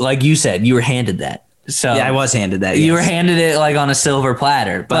like you said, you were handed that. So yeah, I was handed that. You were handed it like on a silver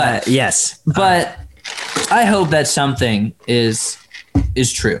platter. But yes. But I hope that something is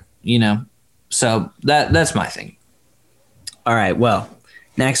true, you know? So that's my thing. All right. Well,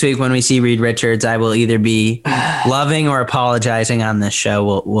 next week when we see Reed Richards, I will either be loving or apologizing on this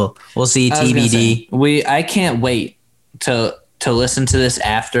show. We'll see TBD. I can't wait to listen to this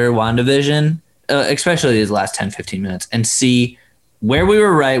after WandaVision, especially these last 10, 15 minutes, and see where we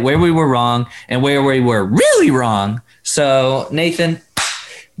were right, where we were wrong, and where we were really wrong. So, Nathan,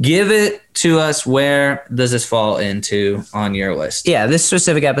 give it to us. Where does this fall into on your list? Yeah, this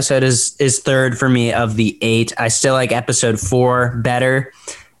specific episode is third for me of the 8. I still like episode 4 better.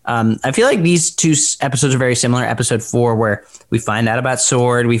 I feel like these two episodes are very similar. Episode 4, where we find out about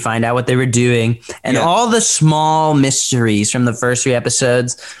S.W.O.R.D., we find out what they were doing, and all the small mysteries from the first 3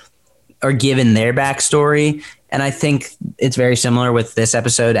 episodes are given their backstory. And I think it's very similar with this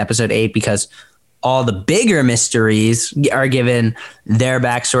episode 8, because all the bigger mysteries are given their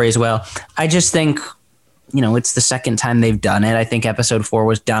backstory as well. I just think, it's the second time they've done it. I think episode 4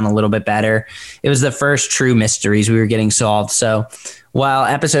 was done a little bit better. It was the first true mysteries we were getting solved. So while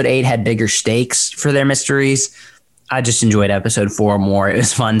episode 8 had bigger stakes for their mysteries, I just enjoyed episode 4 more. It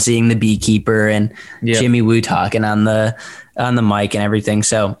was fun seeing the beekeeper and Jimmy Woo talking on the mic and everything.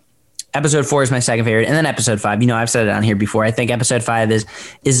 So episode 4 is my second favorite. And then episode 5, I've said it on here before. I think episode 5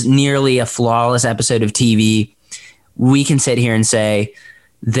 is nearly a flawless episode of TV. We can sit here and say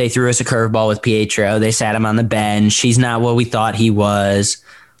they threw us a curveball with Pietro. They sat him on the bench. He's not what we thought he was.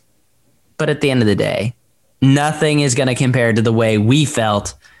 But at the end of the day, nothing is going to compare to the way we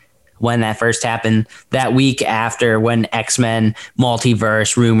felt when that first happened that week after, when X-Men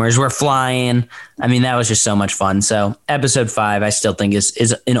multiverse rumors were flying. I mean, that was just so much fun. So episode 5, I still think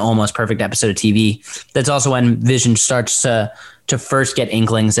is an almost perfect episode of TV. That's also when Vision starts to first get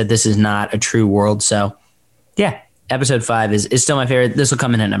inklings that this is not a true world. So yeah, episode 5 is still my favorite. This will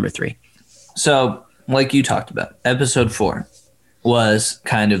come in at number 3. So like you talked about, episode 4 was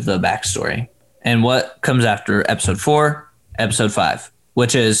kind of the backstory. And what comes after episode 4? Episode 5,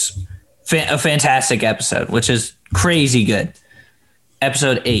 which is a fantastic episode, which is crazy good.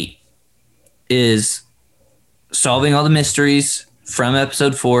 Episode 8 is solving all the mysteries from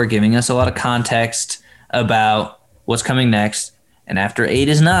episode 4, giving us a lot of context about what's coming next. And after 8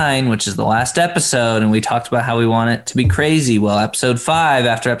 is 9, which is the last episode, and we talked about how we want it to be crazy. Well, episode 5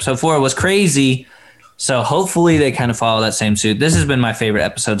 after episode 4 was crazy. So hopefully they kind of follow that same suit. This has been my favorite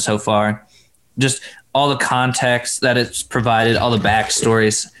episode so far. Just all the context that it's provided, all the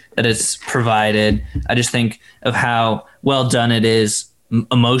backstories that it's provided. I just think of how well done it is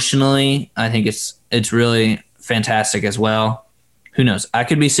emotionally. I think it's really fantastic as well. Who knows? I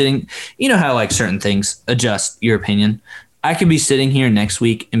could be sitting, how like certain things adjust your opinion. I could be sitting here next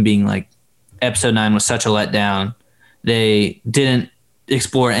week and being like, episode 9 was such a letdown. They didn't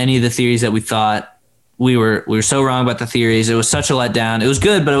explore any of the theories that we thought. We were so wrong about the theories. It was such a letdown. It was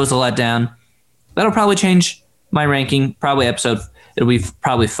good, but it was a letdown. That'll probably change my ranking. It'll be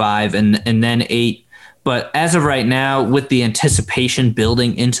probably 5 and then 8. But as of right now, with the anticipation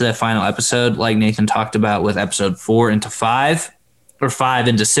building into the final episode, like Nathan talked about with episode 4 into 5, or 5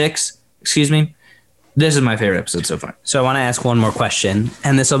 into 6, this is my favorite episode so far. So I want to ask one more question,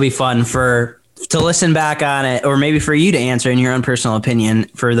 and this will be fun to listen back on it, or maybe for you to answer in your own personal opinion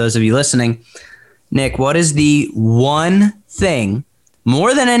for those of you listening. Nick, what is the one thing,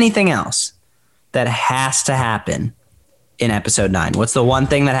 more than anything else, that has to happen in episode 9? What's the one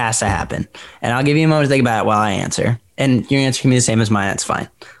thing that has to happen? And I'll give you a moment to think about it while I answer. And your answer can be the same as mine. That's fine.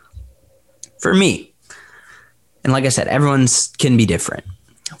 For me, and like I said, everyone's can be different.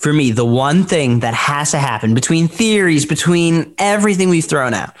 For me, the one thing that has to happen between theories, between everything we've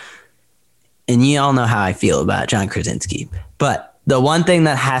thrown out, and you all know how I feel about John Krasinski, but The one thing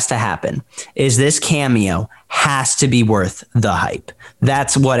that has to happen is this cameo has to be worth the hype.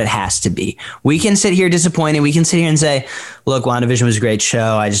 That's what it has to be. We can sit here disappointed. We can sit here and say, look, WandaVision was a great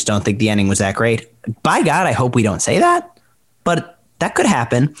show. I just don't think the ending was that great. By God, I hope we don't say that. But that could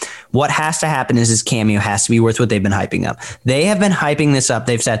happen. What has to happen is this cameo has to be worth what they've been hyping up. They have been hyping this up.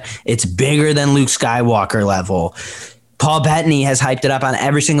 They've said it's bigger than Luke Skywalker level. Paul Bettany has hyped it up on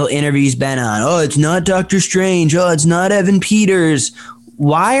every single interview he's been on. Oh, it's not Doctor Strange. Oh, it's not Evan Peters.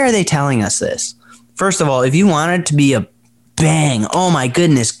 Why are they telling us this? First of all, if you want it to be a bang, oh my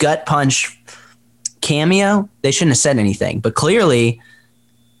goodness, gut punch cameo, they shouldn't have said anything. But clearly,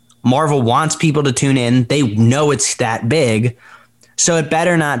 Marvel wants people to tune in. They know it's that big. So it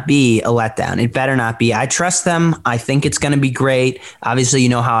better not be a letdown. It better not be. I trust them. I think it's going to be great. Obviously, you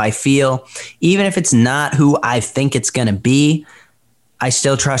know how I feel. Even if it's not who I think it's going to be, I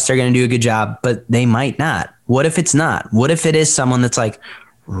still trust they're going to do a good job, but they might not. What if it's not? What if it is someone that's like,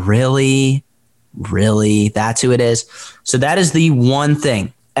 really, that's who it is? So that is the one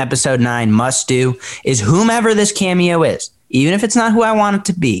thing episode 9 must do is whomever this cameo is, even if it's not who I want it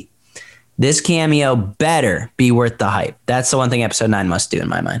to be, this cameo better be worth the hype. That's the one thing episode 9 must do in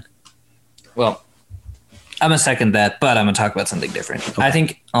my mind. Well, I'm going to second that, but I'm going to talk about something different. Okay. I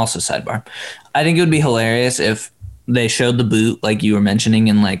think, also sidebar, I think it would be hilarious if they showed the boot like you were mentioning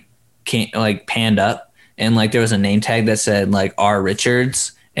and like panned up and like there was a name tag that said like R.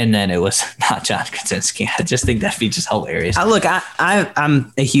 Richards and then it was not John Krasinski. I just think that'd be just hilarious. Look,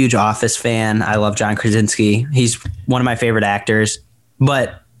 I'm a huge Office fan. I love John Krasinski. He's one of my favorite actors,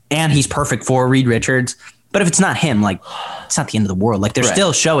 and he's perfect for Reed Richards. But if it's not him, like, it's not the end of the world. Like, they're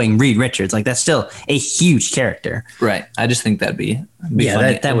still showing Reed Richards. Like, that's still a huge character. Right. I just think that'd be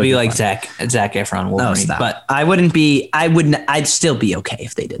funny. That would be like Zac Efron Wolverine. No, stop. But I'd still be okay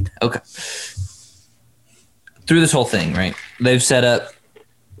if they did that. Okay. Through this whole thing, right? They've set up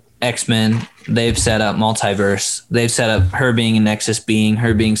X-Men. They've set up Multiverse. They've set up her being a Nexus being,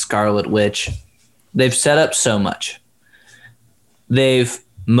 her being Scarlet Witch. They've set up so much. They've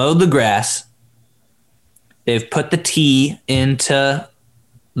mowed the grass. They've put the tee into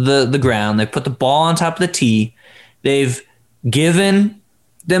the ground. They've put the ball on top of the tee. They've given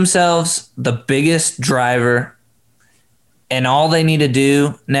themselves the biggest driver, and all they need to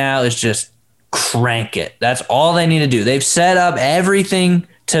do now is just crank it. That's all they need to do. They've set up everything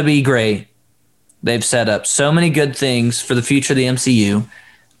to be great. They've set up so many good things for the future of the MCU.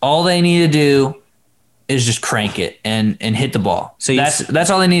 All they need to do is just crank it and hit the ball. So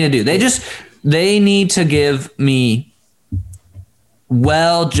that's all they need to do. They need to give me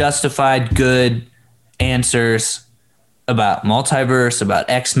well-justified, good answers about Multiverse, about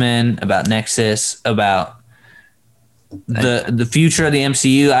X-Men, about Nexus, about the future of the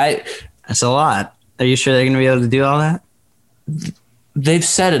MCU. That's a lot. Are you sure they're going to be able to do all that? They've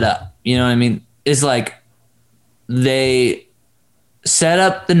set it up. You know what I mean? It's like they set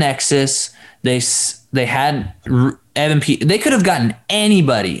up the Nexus. They had Evan Peters. They could have gotten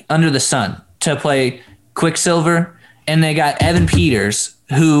anybody under the sun to play Quicksilver, and they got Evan Peters,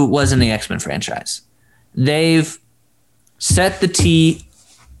 who was in the X-Men franchise. They've set the tee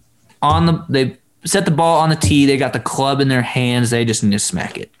they set the ball on the tee. They got the club in their hands. They just need to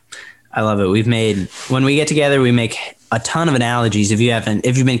smack it. I love it. When we get together, we make a ton of analogies. If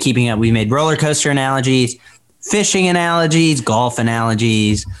you've been keeping up, we made roller coaster analogies, fishing analogies, golf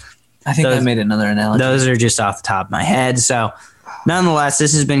analogies. I think I made another analogy. Those are just off the top of my head. So nonetheless,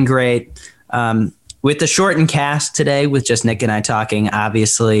 this has been great. With the shortened cast today, with just Nick and I talking,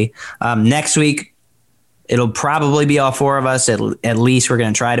 obviously. Next week, it'll probably be all four of us. At least we're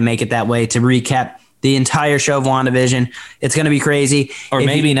going to try to make it that way to recap the entire show of WandaVision. It's going to be crazy. Or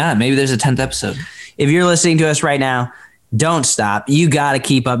maybe not. Maybe there's a 10th episode. If you're listening to us right now, don't stop. You got to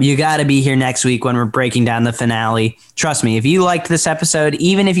keep up. You got to be here next week when we're breaking down the finale. Trust me, if you liked this episode,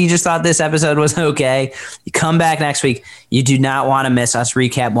 even if you just thought this episode was okay, you come back next week. You do not want to miss us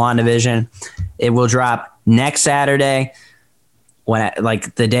recap WandaVision. It will drop next Saturday,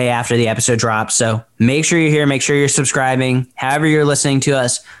 the day after the episode drops. So make sure you're here. Make sure you're subscribing. However you're listening to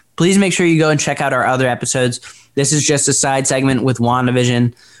us, please make sure you go and check out our other episodes. This is just a side segment with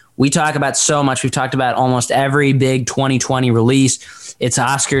WandaVision. We talk about so much. We've talked about almost every big 2020 release. It's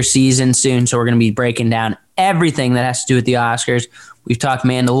Oscar season soon, so we're going to be breaking down everything that has to do with the Oscars. We've talked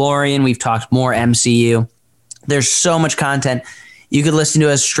Mandalorian. We've talked more MCU. There's so much content. You could listen to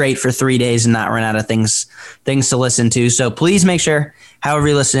us straight for 3 days and not run out of things to listen to. So please make sure, however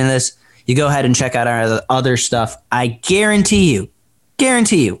you're listening to this, you go ahead and check out our other stuff. I guarantee you,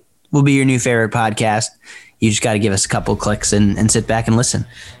 will be your new favorite podcast. You just got to give us a couple clicks and sit back and listen.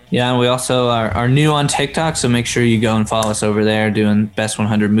 Yeah, and we also are new on TikTok, so make sure you go and follow us over there, doing Best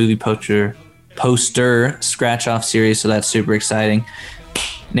 100 Movie Poster Scratch-Off series, so that's super exciting.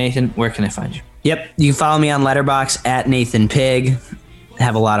 Nathan, where can I find you? Yep, you can follow me on Letterboxd at Nathan Pig.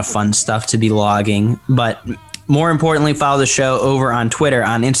 Have a lot of fun stuff to be logging, but more importantly, follow the show over on Twitter,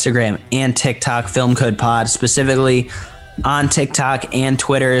 on Instagram, and TikTok, Film Code Pod. Specifically on TikTok and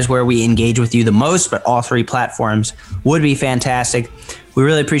Twitter is where we engage with you the most, but all three platforms would be fantastic. We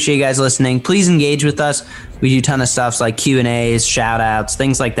really appreciate you guys listening. Please engage with us. We do a ton of stuff like Q&As, shout-outs,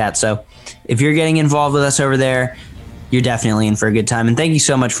 things like that. So if you're getting involved with us over there, you're definitely in for a good time. And thank you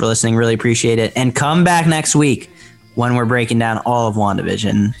so much for listening. Really appreciate it. And come back next week when we're breaking down all of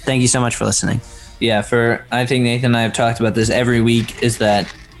WandaVision. Thank you so much for listening. Yeah, I think Nathan and I have talked about this every week, is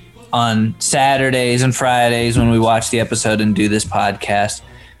that on Saturdays and Fridays when we watch the episode and do this podcast,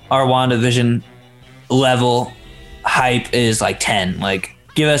 our WandaVision level hype is like 10. Like,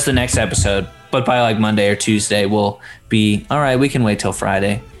 give us the next episode, but by like Monday or Tuesday we'll be all right. We can wait till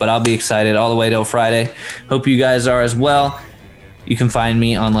Friday, but I'll be excited all the way till Friday. Hope you guys are as well. You can find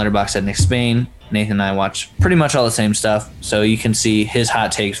me on Letterboxd at Nick Spain. Nathan and I watch pretty much all the same stuff, so you can see his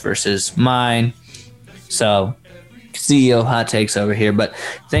hot takes versus mine. So CEO hot takes over here. But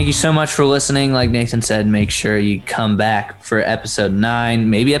thank you so much for listening. Like Nathan said, make sure you come back for episode 9,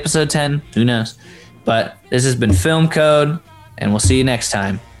 maybe episode 10, who knows. But this has been Film Code, and we'll see you next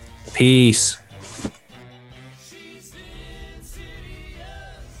time. Peace.